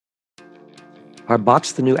Are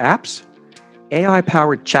bots the new apps?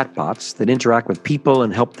 AI-powered chatbots that interact with people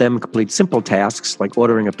and help them complete simple tasks like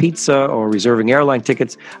ordering a pizza or reserving airline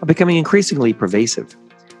tickets are becoming increasingly pervasive.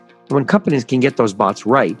 And when companies can get those bots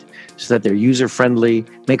right so that they're user-friendly,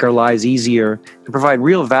 make our lives easier, and provide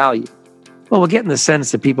real value, well, we're getting the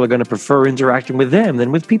sense that people are going to prefer interacting with them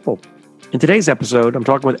than with people. In today's episode, I'm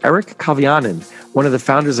talking with Erik Kalviainen, one of the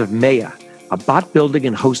founders of Meya, a bot building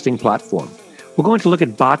and hosting platform. We're going to look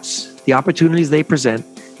at bots, the opportunities they present,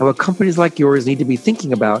 and what companies like yours need to be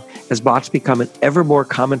thinking about as bots become an ever more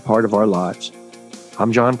common part of our lives.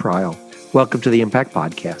 I'm Jon Prial. Welcome to the Impact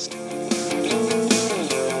Podcast.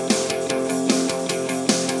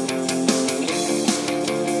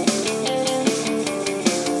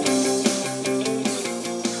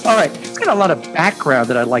 All right, it's got a lot of background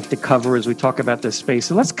that I'd like to cover as we talk about this space.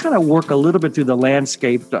 So let's kind of work a little bit through the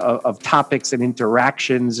landscape of topics and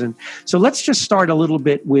interactions. And so let's just start a little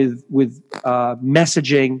bit with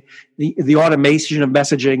messaging, the automation of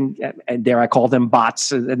messaging, and dare I call them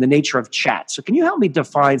bots, and the nature of chat. So can you help me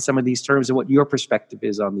define some of these terms and what your perspective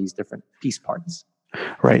is on these different piece parts?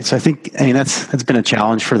 Right. So that's been a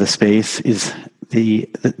challenge for the space is the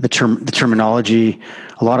terminology.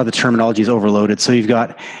 A lot of the terminology is overloaded. So you've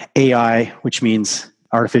got AI, which means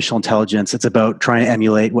artificial intelligence. It's about trying to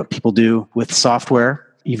emulate what people do with software.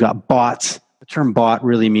 You've got bots. The term bot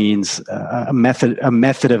really means a method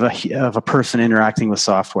of a person interacting with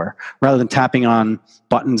software. Rather than tapping on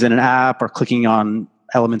buttons in an app or clicking on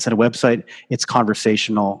elements in a website, it's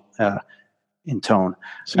conversational in tone.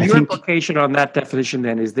 So your implication on that definition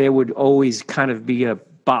then is there would always kind of be a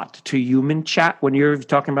bot to human chat. When you're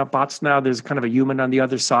talking about bots now, there's kind of a human on the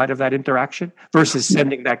other side of that interaction versus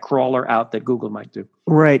sending that crawler out that Google might do.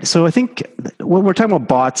 Right. So I think when we're talking about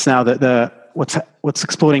bots now, what's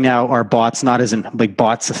exploding now are bots, not as in like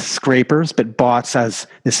bots as scrapers, but bots as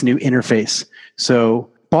this new interface. So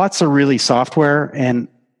bots are really software, and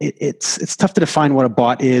it's tough to define what a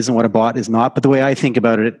bot is and what a bot is not. But the way I think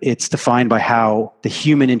about it, it's defined by how the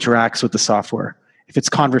human interacts with the software. If it's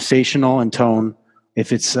conversational in tone,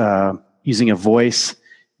 if it's using a voice,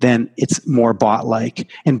 then it's more bot-like.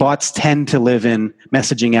 And bots tend to live in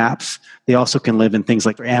messaging apps. They also can live in things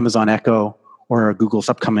like Amazon Echo or Google's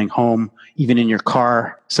upcoming Home, even in your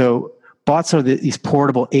car. So bots are these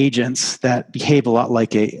portable agents that behave a lot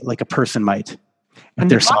like a person might. And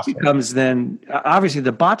the bot becomes then, obviously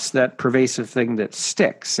the bot's that pervasive thing that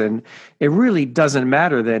sticks. And it really doesn't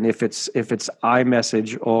matter then if it's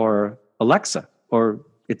iMessage or Alexa, or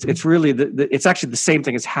it's really, it's actually the same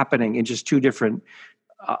thing is happening in just two different,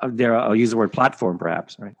 I'll use the word platform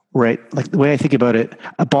perhaps, right? Right. Like the way I think about it,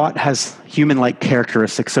 a bot has human-like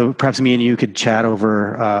characteristics. So perhaps me and you could chat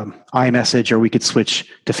over iMessage, or we could switch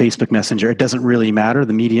to Facebook Messenger. It doesn't really matter,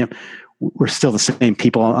 the medium. We're still the same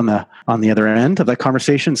people on the other end of that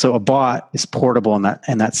conversation. So a bot is portable in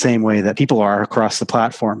that same way that people are across the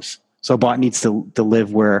platforms. So a bot needs to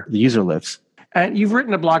live where the user lives. And you've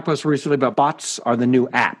written a blog post recently about bots are the new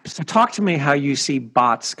apps. So talk to me how you see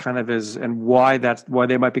bots kind of as, and why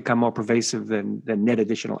they might become more pervasive than net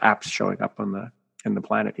additional apps showing up in the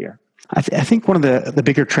planet here. I think one of the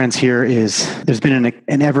bigger trends here is there's been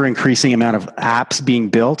an ever increasing amount of apps being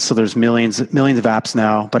built. So there's millions of apps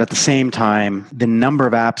now, but at the same time, the number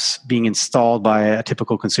of apps being installed by a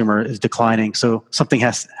typical consumer is declining. So something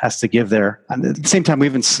has to give there. And at the same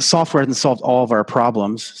time, software hasn't solved all of our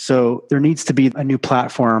problems. So there needs to be a new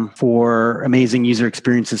platform for amazing user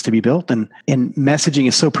experiences to be built. And messaging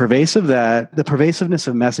is so pervasive that the pervasiveness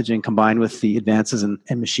of messaging combined with the advances in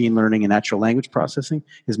machine learning and natural language processing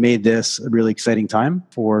has made this a really exciting time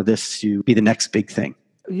for this to be the next big thing.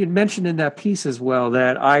 You mentioned in that piece as well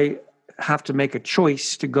that I have to make a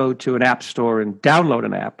choice to go to an app store and download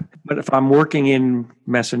an app. But if I'm working in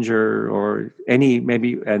Messenger or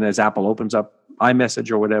and as Apple opens up iMessage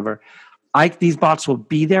or whatever, these bots will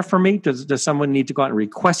be there for me? Does someone need to go out and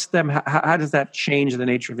request them? How does that change the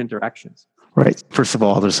nature of interactions? Right. First of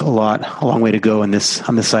all, there's a long way to go on this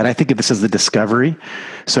side. I think of this as the discovery.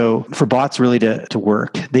 So for bots really to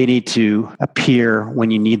work, they need to appear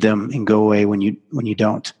when you need them and go away when you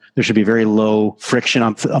don't. There should be very low friction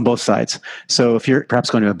on both sides. So if you're perhaps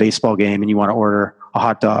going to a baseball game and you want to order a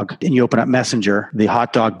hot dog and you open up Messenger, the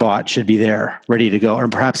hot dog bot should be there ready to go, or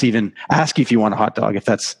perhaps even ask you if you want a hot dog if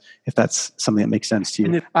that's something that makes sense to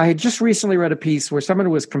you. And I had just recently read a piece where someone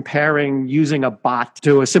was comparing using a bot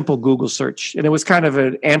to a simple Google search. And it was kind of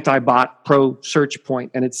an anti-bot pro search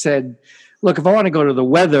point. And it said, look, if I want to go to the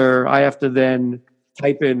weather, I have to then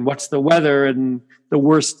type in what's the weather, and the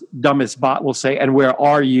worst, dumbest bot will say, and where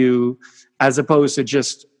are you, as opposed to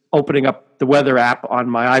just opening up the weather app on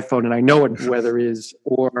my iPhone and I know what the weather is.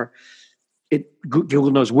 Or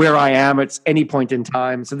Google knows where I am at any point in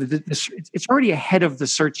time. So it's already ahead of the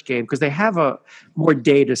search game because they have more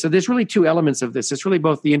data. So there's really two elements of this. It's really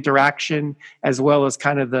both the interaction as well as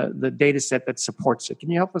kind of the data set that supports it. Can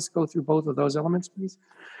you help us go through both of those elements, please?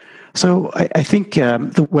 So I think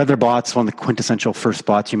the weather bot's one of the quintessential first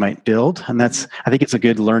bots you might build, and I think it's a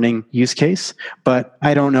good learning use case. But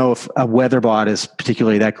I don't know if a weather bot is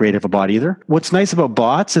particularly that great of a bot either. What's nice about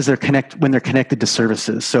bots is when they're connected to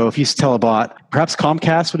services. So if you tell a bot, perhaps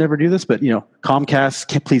Comcast would never do this, but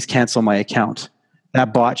Comcast, please cancel my account.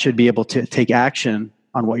 That bot should be able to take action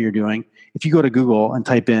on what you're doing. If you go to Google and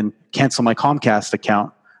type in cancel my Comcast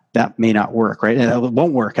account, that may not work, right? And it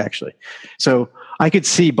won't work actually. So I could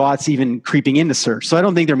see bots even creeping into search. So I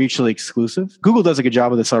don't think they're mutually exclusive. Google does a good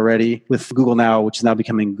job of this already with Google Now, which is now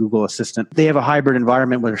becoming Google Assistant. They have a hybrid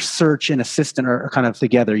environment where search and Assistant are kind of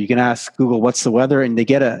together. You can ask Google, what's the weather? And they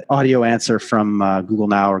get an audio answer from Google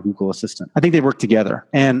Now or Google Assistant. I think they work together.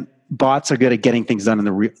 And bots are good at getting things done in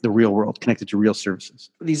the real world, connected to real services.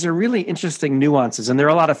 These are really interesting nuances, and there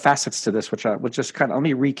are a lot of facets to this, which I would just let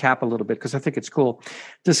me recap a little bit because I think it's cool.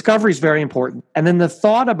 Discovery is very important. And then the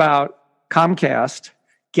thought about Comcast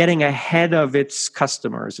getting ahead of its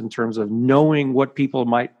customers in terms of knowing what people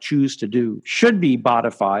might choose to do should be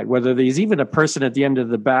botified. Whether there's even a person at the end of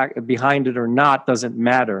the back behind it or not doesn't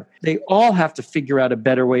matter. They all have to figure out a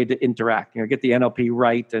better way to interact. Get the NLP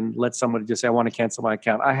right and let somebody just say, I want to cancel my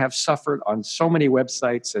account. I have suffered on so many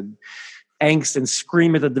websites and angst and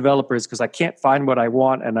scream at the developers because I can't find what I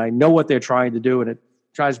want and I know what they're trying to do and it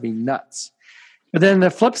drives me nuts. But then the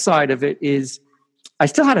flip side of it is I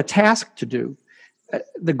still had a task to do.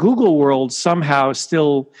 The Google world somehow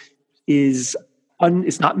still is,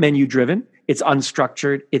 it's not menu driven. It's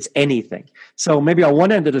unstructured. It's anything. So maybe on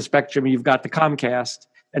one end of the spectrum, you've got the Comcast,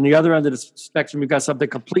 and the other end of the spectrum, you've got something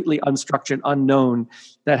completely unstructured, unknown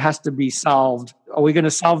that has to be solved. Are we going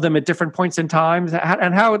to solve them at different points in time?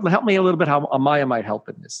 And how help me a little bit how Meya might help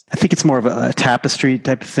in this? I think it's more of a tapestry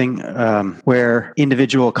type of thing where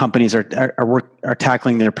individual companies are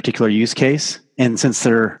tackling their particular use case. And since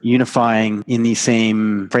they're unifying in these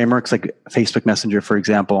same frameworks, like Facebook Messenger, for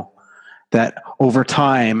example, that over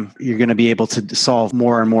time, you're going to be able to solve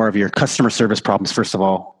more and more of your customer service problems, first of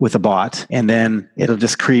all, with a bot. And then it'll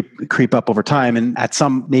just creep up over time. And at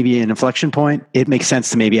maybe an inflection point, it makes sense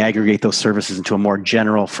to maybe aggregate those services into a more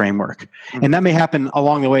general framework. Mm-hmm. And that may happen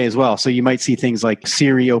along the way as well. So you might see things like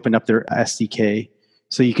Siri open up their SDK.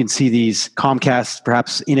 So you can see these Comcast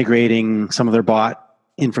perhaps integrating some of their bot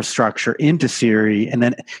infrastructure into Siri, and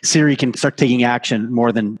then Siri can start taking action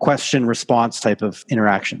more than question response type of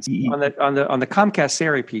interactions. On the Comcast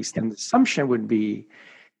Siri piece, then the assumption would be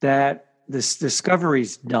that this discovery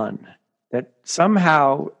is done, that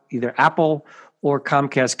somehow either Apple or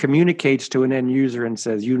Comcast communicates to an end user and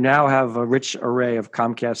says, you now have a rich array of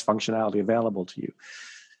Comcast functionality available to you.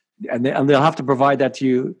 And they'll have to provide that to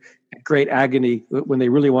you at great agony when they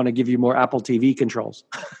really want to give you more Apple TV controls.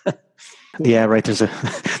 Yeah, right. There's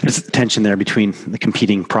a tension there between the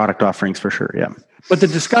competing product offerings for sure. Yeah. But the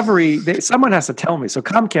discovery, someone has to tell me. So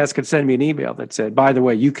Comcast could send me an email that said, by the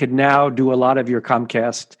way, you can now do a lot of your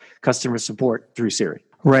Comcast customer support through Siri.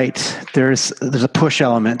 Right. There's a push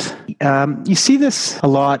element. You see this a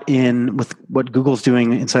lot with what Google's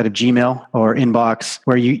doing inside of Gmail or Inbox,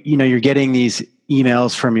 where you're getting these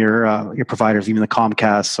emails from your providers, even the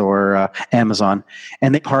Comcast or Amazon,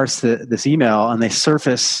 and they parse this email and they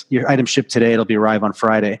surface your item shipped today. It'll be arrive on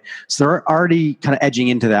Friday. So they're already kind of edging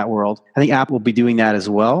into that world. I think Apple will be doing that as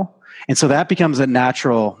well. And so that becomes a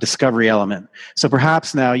natural discovery element. So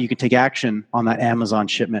perhaps now you can take action on that Amazon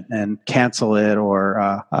shipment and cancel it, or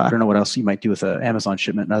I don't know what else you might do with an Amazon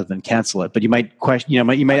shipment other than cancel it. But you might you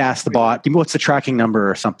might ask the bot, what's the tracking number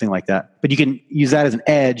or something like that. But you can use that as an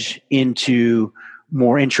edge into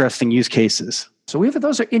more interesting use cases. So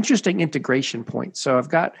those are interesting integration points. So I've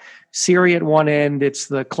got Siri at one end. It's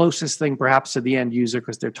the closest thing perhaps to the end user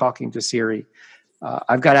because they're talking to Siri.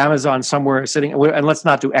 I've got Amazon somewhere sitting, and let's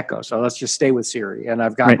not do Echo. So let's just stay with Siri. And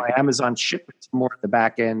I've got my Amazon shipments more at the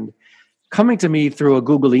back end coming to me through a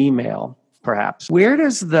Google email, perhaps. Where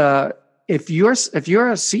does if you're a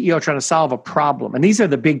CEO trying to solve a problem, and these are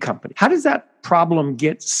the big companies, how does that problem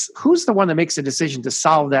who's the one that makes a decision to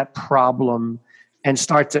solve that problem and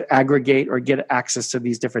start to aggregate or get access to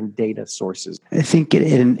these different data sources? I think it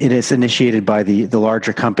is initiated by the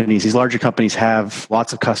larger companies. These larger companies have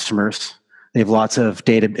lots of customers. They have lots of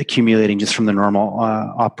data accumulating just from the normal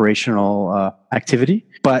operational activity.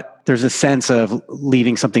 but there's a sense of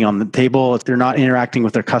leaving something on the table. If they're not interacting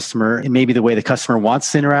with their customer, it may be the way the customer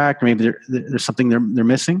wants to interact, or maybe there's something they're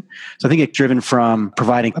missing. So I think it's driven from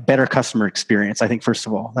providing a better customer experience. I think, first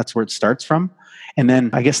of all, that's where it starts from. And then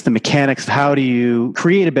I guess the mechanics of how do you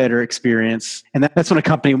create a better experience? And that's when a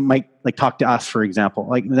company might like talk to us, for example.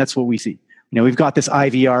 Like that's what we see. We've got this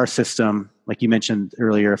IVR system, like you mentioned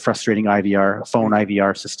earlier, a frustrating IVR, a phone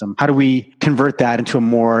IVR system. How do we convert that into a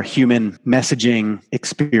more human messaging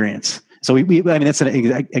experience? So that's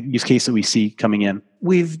a use case that we see coming in.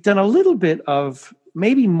 We've done a little bit of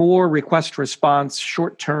maybe more request response,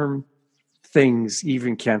 short-term things,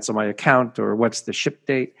 even cancel my account or what's the ship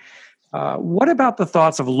date. What about the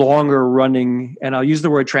thoughts of longer running, and I'll use the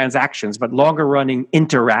word transactions, but longer running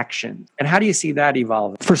interaction? And how do you see that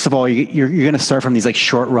evolving? First of all, you're going to start from these like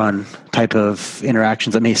short run type of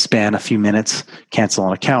interactions that may span a few minutes, cancel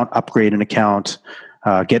an account, upgrade an account,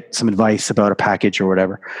 get some advice about a package or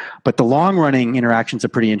whatever. But the long running interactions are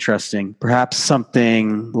pretty interesting. Perhaps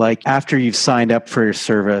something like after you've signed up for your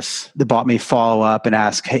service, the bot may follow up and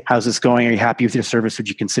ask, hey, how's this going? Are you happy with your service? Would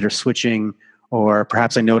you consider switching? Or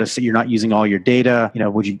perhaps I noticed that you're not using all your data.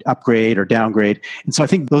 Would you upgrade or downgrade? And so I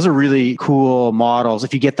think those are really cool models.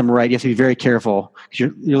 If you get them right, you have to be very careful because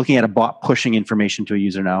you're looking at a bot pushing information to a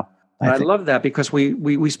user now. I love that because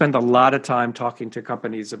we spend a lot of time talking to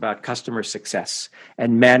companies about customer success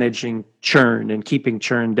and managing churn and keeping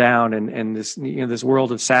churn down and this this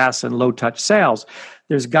world of SaaS and low touch sales.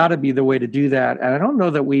 There's got to be the way to do that, and I don't know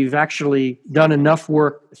that we've actually done enough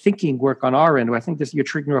thinking work on our end. I think you're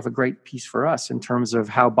triggering off a great piece for us in terms of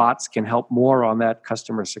how bots can help more on that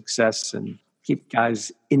customer success and keep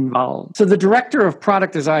guys involved. So the director of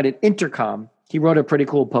product design at Intercom, he wrote a pretty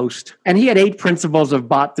cool post, and he had 8 principles of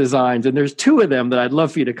bot designs, and there's 2 of them that I'd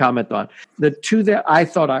love for you to comment on. The 2 that I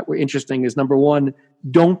thought were interesting is number 1,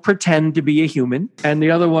 don't pretend to be a human, and the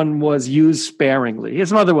other one was use sparingly. Here's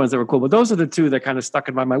some other ones that were cool, but those are the 2 that kind of stuck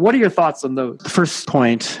in my mind. What are your thoughts on those? The first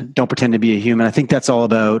point, don't pretend to be a human. I think that's all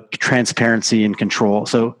about transparency and control.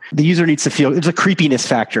 So the user needs to feel there's a creepiness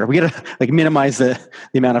factor. We got to minimize the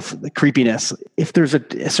amount of the creepiness. If there's a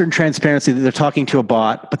certain transparency that they're talking to a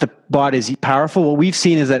bot, but the bot is powerful, what we've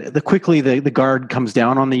seen is that quickly the guard comes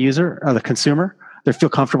down on the user or the consumer. They feel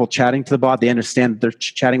comfortable chatting to the bot. They understand that they're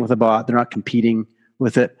chatting with a bot. They're not competing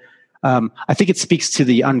with it. I think it speaks to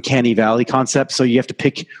the uncanny valley concept. So you have to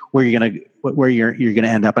pick where you're gonna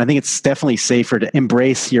end up. And I think it's definitely safer to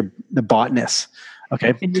embrace the botness.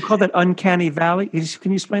 Okay. And you call that uncanny valley?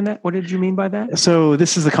 Can you explain that? What did you mean by that? So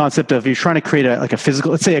this is the concept of you're trying to create a physical,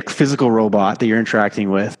 let's say a physical robot that you're interacting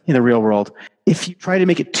with in the real world. If you try to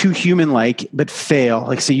make it too human-like but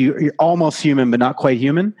fail, so you're almost human but not quite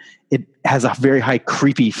human, it has a very high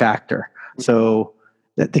creepy factor. So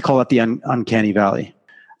they call it the uncanny valley.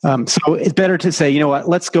 So it's better to say, you know what,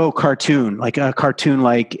 let's go cartoon, like a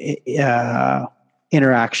cartoon-like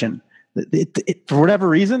interaction. For whatever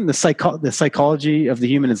reason, the psychology of the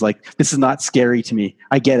human is like, this is not scary to me.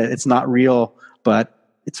 I get it. It's not real, but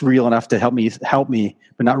it's real enough to help me,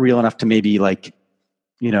 but not real enough to maybe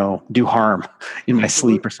do harm in my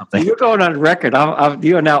sleep or something. You're going on record.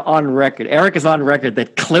 You are now on record. Erik is on record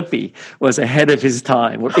that Clippy was ahead of his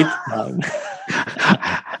time.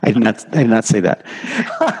 I did not say that.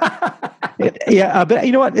 But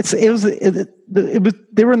you know what?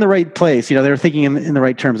 They were in the right place. They were thinking in the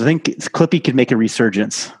right terms. I think Clippy could make a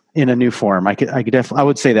resurgence in a new form. I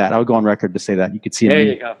would say that. I would go on record to say that. You could see it. There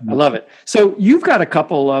you go. I love it. So you've got a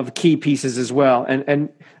couple of key pieces as well, and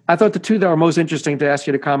I thought the 2 that are most interesting to ask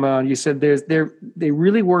you to comment on. You said they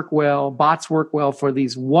really work well. Bots work well for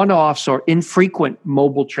these one-offs or infrequent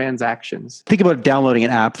mobile transactions. Think about downloading an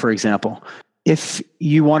app, for example. If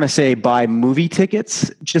you want to say buy movie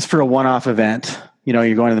tickets just for a one-off event,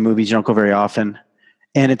 you're going to the movies, you don't go very often,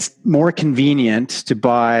 and it's more convenient to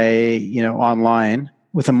buy, online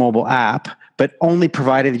with a mobile app, but only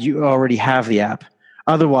provided you already have the app.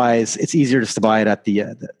 Otherwise, it's easier just to buy it at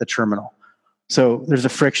the terminal. So there's a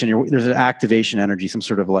friction, there's an activation energy, some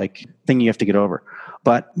sort of thing you have to get over.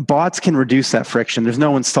 But bots can reduce that friction. There's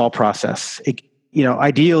no install process.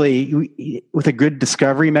 Ideally, with a good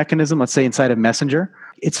discovery mechanism, let's say inside of Messenger,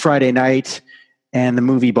 it's Friday night and the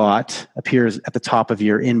movie bot appears at the top of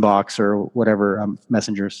your inbox or whatever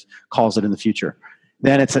Messengers calls it in the future.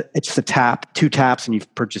 Then it's just a tap, 2 taps, and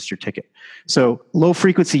you've purchased your ticket. So low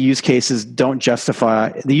frequency use cases don't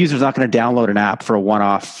justify, the user's not going to download an app for a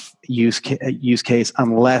one-off use case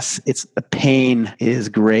unless the pain is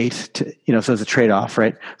great so there's a trade-off,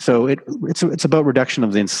 right? So it's about reduction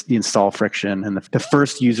of the install friction and the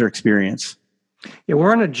first user experience. Yeah,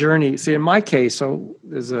 we're on a journey. See, in my case, so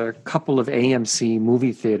there's a couple of AMC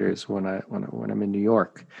movie theaters when I'm in New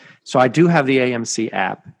York. So I do have the AMC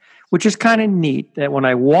app, which is kind of neat that when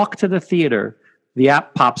I walk to the theater, the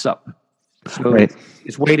app pops up. So Right.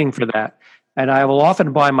 it's waiting for that. And I will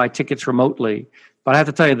often buy my tickets remotely. But I have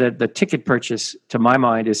to tell you that the ticket purchase, to my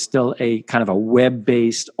mind, is still a kind of a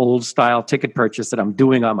web-based, old-style ticket purchase that I'm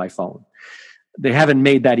doing on my phone. They haven't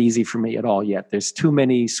made that easy for me at all yet. There's too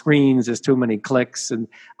many screens, there's too many clicks, and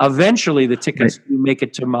eventually the tickets make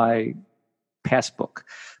it to my passbook.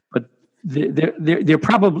 But they're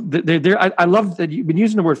probably I love that you've been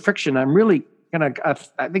using the word friction. I'm really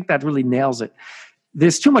I think that really nails it.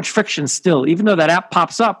 There's too much friction still, even though that app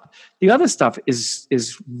pops up. The other stuff is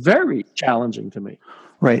very challenging to me.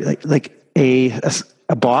 Right, like a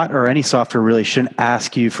bot or any software really shouldn't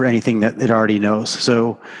ask you for anything that it already knows.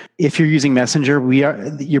 So if you're using Messenger,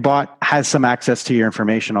 your bot has some access to your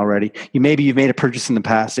information already. You've made a purchase in the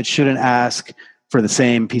past. It shouldn't ask for the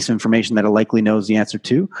same piece of information that it likely knows the answer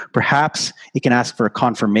to. Perhaps it can ask for a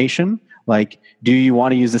confirmation, like, do you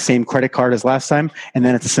want to use the same credit card as last time? And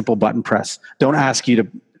then it's a simple button press. Don't ask you to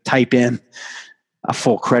type in a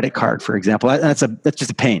full credit card, for example. That's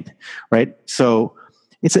just a pain, right? So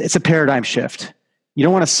it's a paradigm shift. You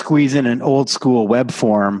don't want to squeeze in an old school web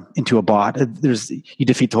form into a bot. You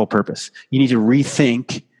defeat the whole purpose. You need to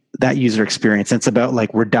rethink that user experience. And it's about like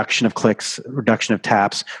reduction of clicks, reduction of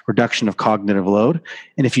taps, reduction of cognitive load.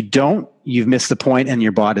 And if you don't, you've missed the point and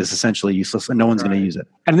your bot is essentially useless and no one's going to use it.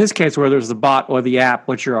 And in this case, whether it's the bot or the app,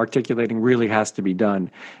 what you're articulating really has to be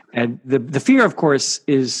done. And the fear, of course,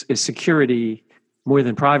 is security more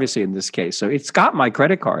than privacy in this case. So it's got my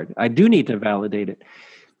credit card. I do need to validate it.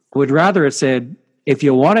 I would rather it said, if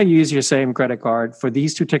you want to use your same credit card for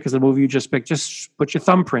these 2 tickets of the movie you just picked, just put your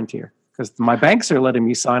thumbprint here. Because my banks are letting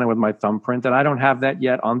me sign it with my thumbprint, and I don't have that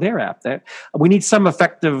yet on their app. We need some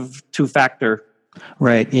effective 2-factor.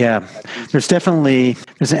 Right. Yeah. There's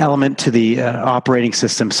an element to the operating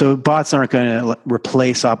system. So bots aren't going to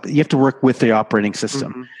replace you have to work with the operating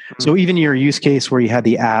system. Mm-hmm. So even your use case where you had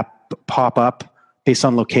the app pop up based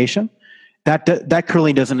on location, that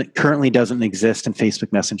currently doesn't exist in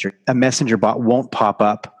Facebook Messenger. A Messenger bot won't pop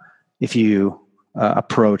up if you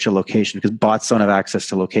approach a location, because bots don't have access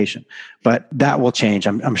to location. But that will change.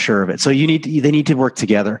 I'm sure of it. So they need to work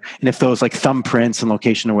together. And if those like thumbprints and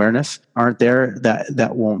location awareness aren't there,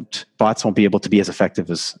 bots won't be able to be as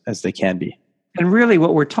effective as they can be. And really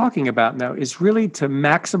what we're talking about now is really to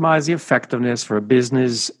maximize the effectiveness for a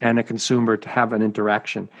business and a consumer to have an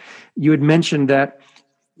interaction. You had mentioned that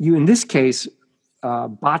in this case,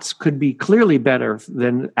 bots could be clearly better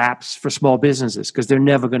than apps for small businesses because they're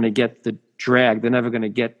never going to get the drag. They're never going to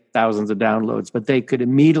get thousands of downloads, but they could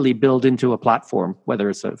immediately build into a platform, whether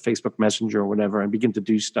it's a Facebook Messenger or whatever, and begin to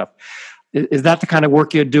do stuff. Is that the kind of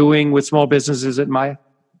work you're doing with small businesses at Meya?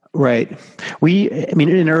 Right.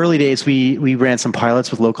 In early days, we ran some pilots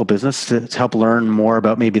with local business to help learn more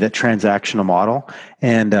about maybe that transactional model,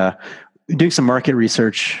 and doing some market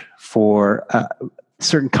research for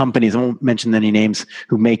certain companies, I won't mention any names,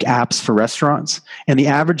 who make apps for restaurants. And the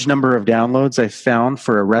average number of downloads I found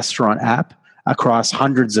for a restaurant app across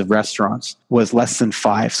hundreds of restaurants was less than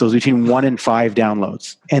 5. So it was between 1 and 5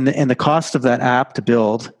 downloads. And the cost of that app to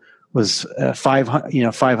build was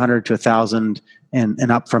 500 to 1,000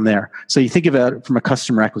 and up from there. So you think about it from a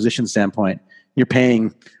customer acquisition standpoint, you're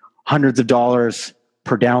paying hundreds of dollars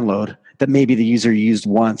per download that maybe the user used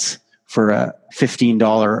once for a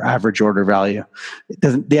 $15 average order value.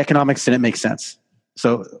 The economics didn't make sense.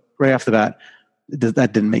 So right off the bat,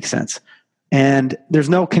 that didn't make sense. And there's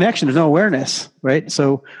no connection, there's no awareness, right?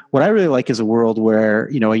 So what I really like is a world where,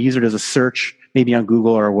 a user does a search, maybe on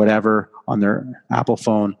Google or whatever on their Apple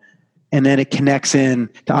phone, and then it connects in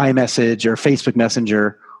to iMessage or Facebook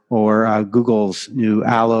Messenger or Google's new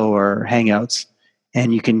Allo or Hangouts,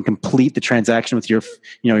 and you can complete the transaction with your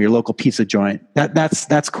local pizza joint.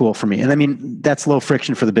 That's cool for me. And that's low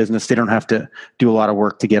friction for the business. They don't have to do a lot of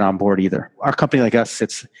work to get on board either. Our company like us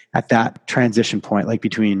sits at that transition point, like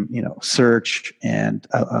between, search and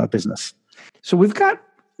a business. So we've got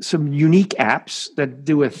some unique apps that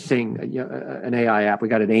do a thing, an AI app. We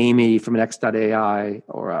got an Amy from an X.AI,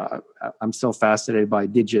 or I'm still fascinated by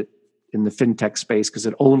Digit in the fintech space because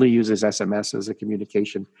it only uses SMS as a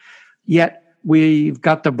communication. Yet we've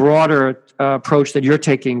got the broader approach that you're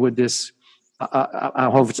taking with this, I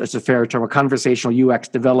hope it's a fair term, a conversational UX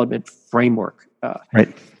development framework.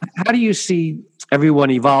 Right. How do you see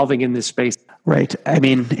everyone evolving in this space? Right.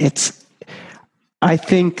 I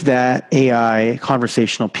think that AI,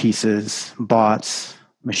 conversational pieces, bots,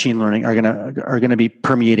 machine learning are gonna be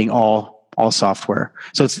permeating all all software.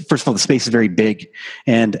 So it's, first of all, the space is very big.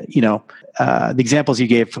 And, the examples you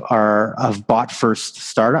gave are of bot-first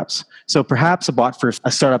startups. So perhaps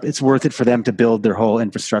a startup, it's worth it for them to build their whole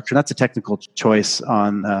infrastructure. That's a technical choice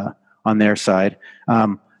on their side.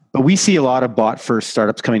 But we see a lot of bot-first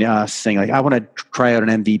startups coming to us saying, like, I want to try out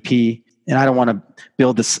an MVP, and I don't want to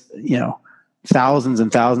build this, thousands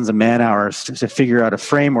and thousands of man hours to figure out a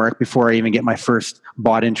framework before I even get my first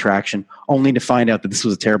bot interaction, only to find out that this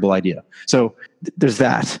was a terrible idea. So there's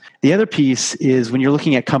that. The other piece is when you're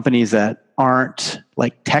looking at companies that aren't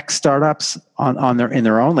like tech startups in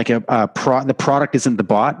their own, like the product isn't the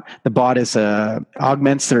bot. The bot is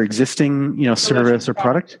augments their existing service or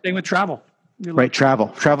product. Same with travel. Right, travel.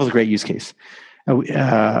 Travel is a great use case.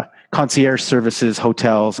 Concierge services,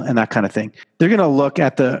 hotels, and that kind of thing. They're going to look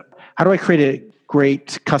at how do I create a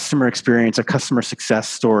great customer experience, a customer success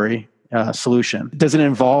story solution? Does it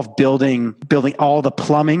involve building all the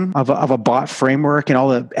plumbing of a bot framework and all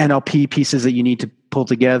the NLP pieces that you need to pull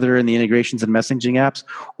together and the integrations and messaging apps?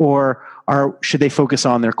 Or should they focus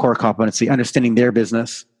on their core competency, understanding their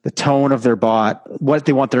business, the tone of their bot, what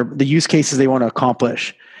they want, the use cases they want to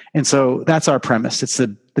accomplish? And so that's our premise. It's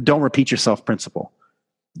the don't repeat yourself principle.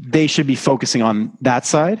 They should be focusing on that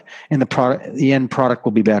side, and the end product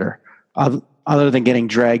will be better. Other than getting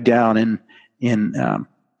dragged down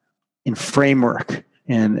in framework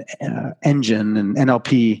and engine and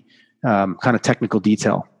NLP kind of technical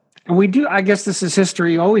detail. And we do. I guess this is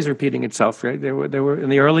history always repeating itself, right? There were in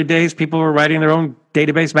the early days, people were writing their own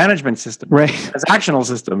database management system, right? Transactional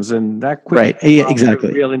systems, and that right,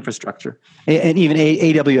 exactly, real infrastructure. And even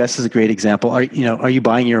AWS is a great example. Are you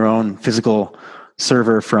buying your own physical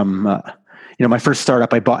server from? My first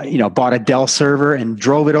startup, I bought a Dell server and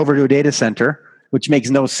drove it over to a data center, which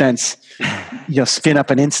makes no sense. Spin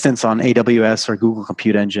up an instance on AWS or Google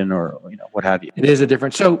Compute Engine or what have you. It is a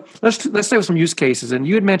difference. So let's stay with some use cases. And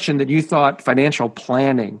you had mentioned that you thought financial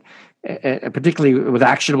planning, particularly with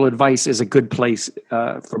actionable advice, is a good place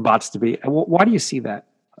for bots to be. Why do you see that?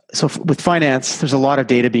 So with finance, there's a lot of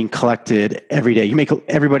data being collected every day.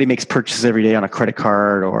 Everybody makes purchases every day on a credit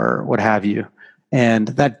card or what have you, and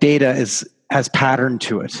that data has pattern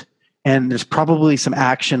to it. And there's probably some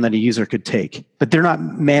action that a user could take, but they're not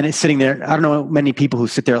sitting there. I don't know many people who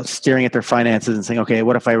sit there staring at their finances and saying, okay,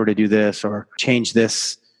 what if I were to do this or change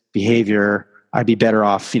this behavior? I'd be better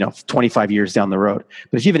off, 25 years down the road.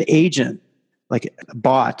 But if you have an agent, like a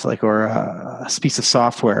bot, or a piece of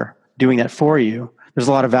software doing that for you, there's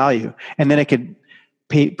a lot of value. And then it could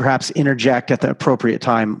perhaps interject at the appropriate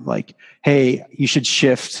time, like, hey, you should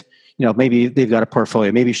shift, maybe they've got a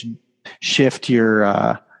portfolio. Maybe you should shift your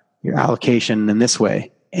allocation in this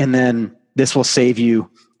way, and then this will save you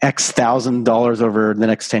X $1,000 over the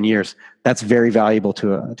next 10 years. That's very valuable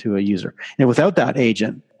to a user. And without that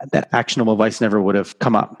agent, that actionable advice never would have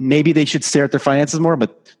come up. Maybe they should stare at their finances more,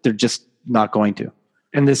 but they're just not going to.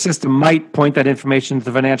 And the system might point that information to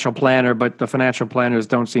the financial planner, but the financial planners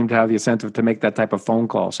don't seem to have the incentive to make that type of phone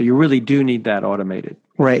call. So you really do need that automated.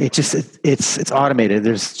 Right. It's automated.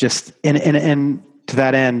 There's just and to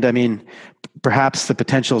that end, I mean, perhaps the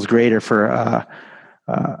potential is greater for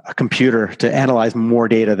a computer to analyze more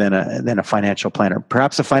data than a financial planner.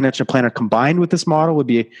 Perhaps a financial planner combined with this model would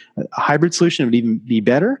be a hybrid solution. It would even be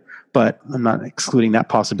better, but I'm not excluding that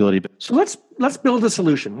possibility. So let's build a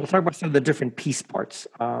solution. We'll talk about some of the different piece parts.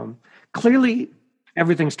 Clearly,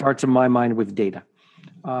 everything starts in my mind with data.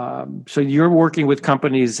 So you're working with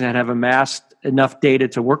companies that have amassed enough data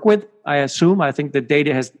to work with, I assume. I think the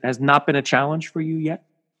data has not been a challenge for you yet.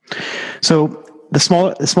 So the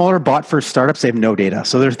smaller bot-first startups, they have no data.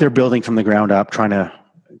 So they're building from the ground up, trying to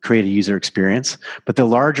create a user experience. But the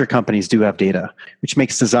larger companies do have data, which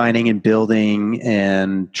makes designing and building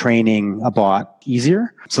and training a bot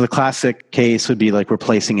easier. So the classic case would be like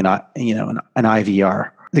replacing an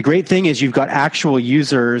IVR. The great thing is you've got actual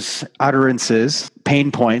users' utterances,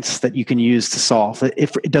 pain points that you can use to solve.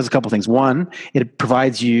 It does a couple things. One, it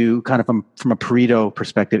provides you kind of from a Pareto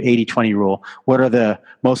perspective, 80-20 rule. What are the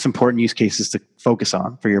most important use cases to focus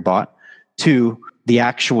on for your bot? Two, the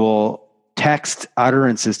actual text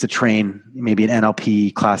utterances to train maybe an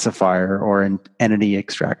NLP classifier or an entity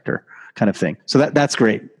extractor kind of thing. So that's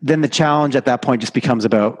great. Then the challenge at that point just becomes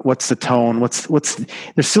about what's the tone,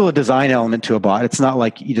 there's still a design element to a bot. It's not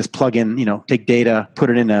like you just plug in, take data, put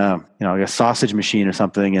it in a sausage machine or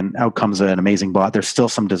something, and out comes an amazing bot. There's still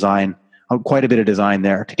some design, quite a bit of design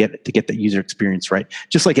there to get the user experience right.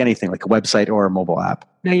 Just like anything, like a website or a mobile app.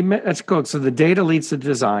 Now that's good. So the data leads to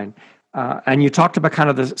design. And you talked about kind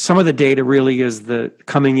of some of the data really is the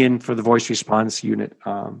coming in for the voice response unit.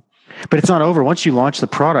 But it's not over. Once you launch the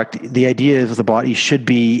product, the idea is with the bot, you should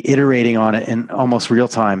be iterating on it in almost real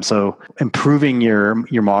time. So improving your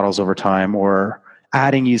models over time, or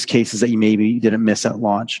adding use cases that you maybe didn't miss at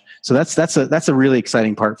launch. So that's a really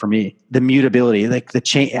exciting part for me. The mutability, like the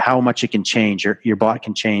change, how much it can change. Your bot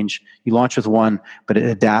can change. You launch with one, but it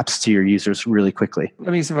adapts to your users really quickly.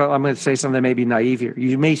 Let me see if I'm going to say something that may be naive here.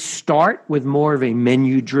 You may start with more of a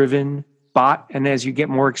menu-driven bot, and as you get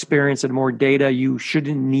more experience and more data, you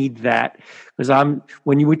shouldn't need that. Because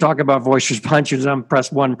when we talk about voice response, I'm press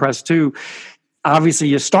 1, press 2. Obviously,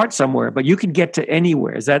 you start somewhere, but you can get to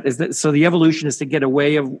anywhere. Is that so? The evolution is to get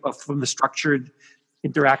away from the structured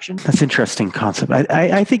interaction. That's an interesting concept.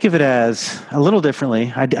 I think of it as a little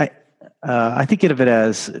differently. I think of it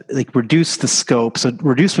as like reduce the scope. So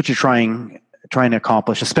reduce what you're trying to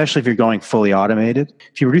accomplish, especially if you're going fully automated.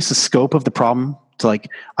 If you reduce the scope of the problem to like,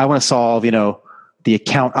 I want to solve, the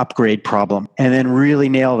account upgrade problem, and then really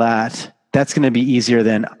nail that. That's going to be easier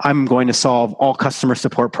than I'm going to solve all customer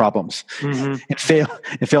support problems and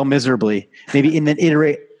fail miserably. Maybe and then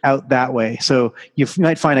iterate out that way. So you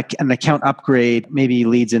might find an account upgrade maybe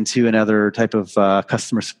leads into another type of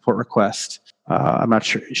customer support request. I'm not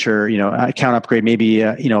sure. Account upgrade, maybe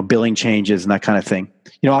billing changes and that kind of thing.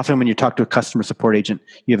 Often when you talk to a customer support agent,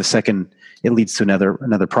 you have a second. It leads to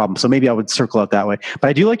another problem. So maybe I would circle out that way. But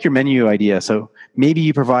I do like your menu idea. So maybe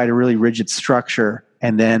you provide a really rigid structure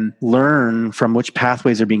and then learn from which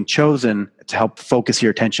pathways are being chosen to help focus your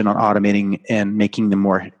attention on automating and making them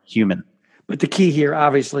more human. But the key here,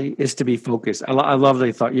 obviously, is to be focused. I love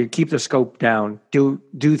the thought. You keep the scope down, do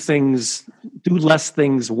less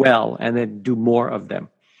things well, and then do more of them.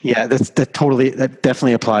 Yeah, that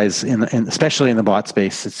definitely applies especially in the bot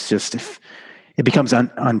space. It's just if it becomes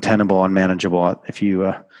untenable, unmanageable if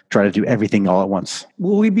you try to do everything all at once.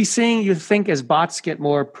 Will we be seeing, you think, as bots get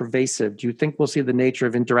more pervasive, do you think we'll see the nature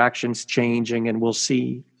of interactions changing, and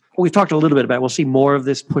we've talked a little bit about it, we'll see more of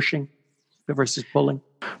this pushing versus pulling?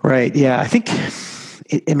 Right. Yeah. I think,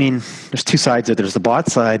 there's two sides of it. There's the bot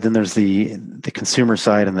side, then there's the consumer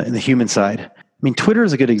side and the human side. Twitter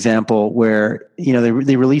is a good example where,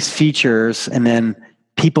 they release features and then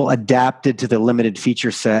people adapted to the limited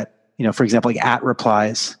feature set. For example, like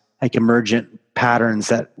 @replies, like emergent patterns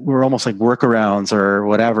that were almost like workarounds or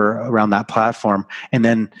whatever around that platform. And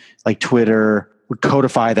then like Twitter would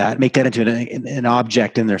codify that, make that into an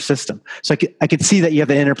object in their system. So I could see that you have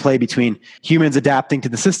the interplay between humans adapting to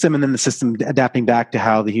the system and then the system adapting back to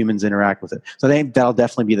how the humans interact with it. So I think that'll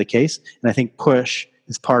definitely be the case. And I think push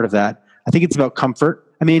is part of that. I think it's about comfort.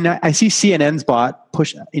 I see CNN's bot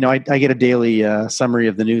push, I get a daily summary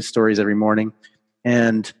of the news stories every morning,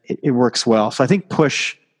 and it works well. So I think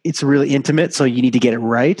push, it's really intimate, so you need to get it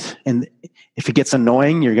right. And if it gets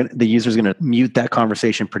annoying, the user's going to mute that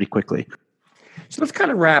conversation pretty quickly. So let's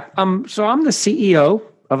kind of wrap. So I'm the CEO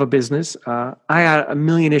of a business. I got a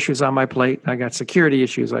million issues on my plate. I got security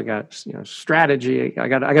issues. I got strategy. I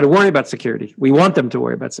got to worry about security. We want them to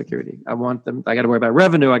worry about security. I got to worry about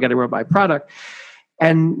revenue. I got to worry about product.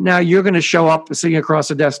 And now you're going to show up sitting across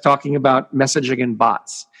the desk talking about messaging and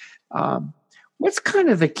bots. What's kind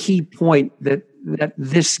of the key point that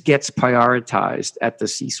this gets prioritized at the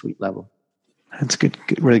C-suite level? That's good,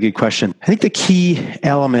 really good question. I think the key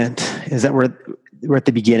element is that we're at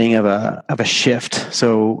the beginning of a shift.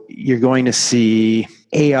 So you're going to see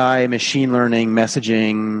AI, machine learning,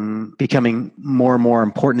 messaging becoming more and more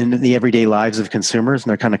important in the everyday lives of consumers, and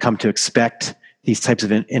they're kind of come to expect these types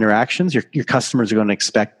of interactions. Your customers are going to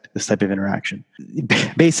expect this type of interaction.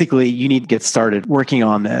 Basically, you need to get started working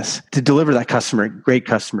on this to deliver that great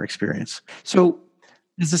customer experience. So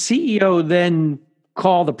does the CEO then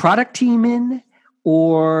call the product team in,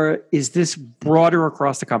 or is this broader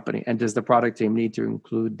across the company? And does the product team need to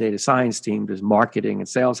include data science team? Does marketing and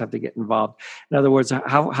sales have to get involved? In other words,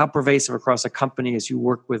 how pervasive across a company as you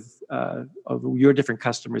work with your different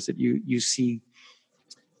customers that you see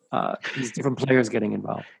these different players getting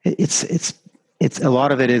involved? It's a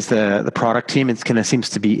lot of it is the product team. It's kind of seems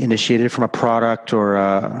to be initiated from a product or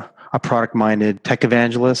a product-minded tech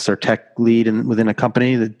evangelist or tech lead within a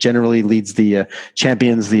company that generally leads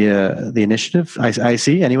champions the initiative. I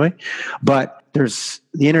see anyway, but there's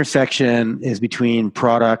the intersection is between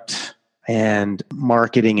product and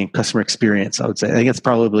marketing and customer experience. I would say I think it's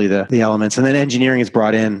probably the elements, and then engineering is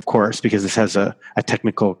brought in, of course, because this has a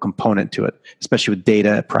technical component to it, especially with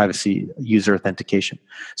data, privacy, user authentication.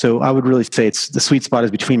 So I would really say it's the sweet spot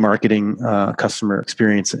is between marketing, customer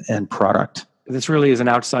experience, and product. This really is an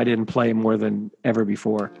outside-in play more than ever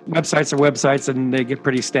before. Websites are websites, and they get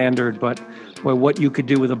pretty standard, but what you could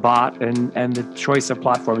do with a bot and the choice of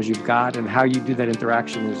platforms you've got and how you do that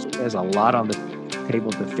interaction is a lot on the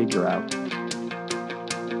able to figure out.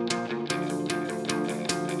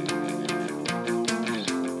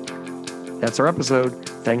 That's our episode.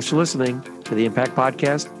 Thanks for listening to the Impact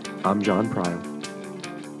Podcast. I'm Jon Prial.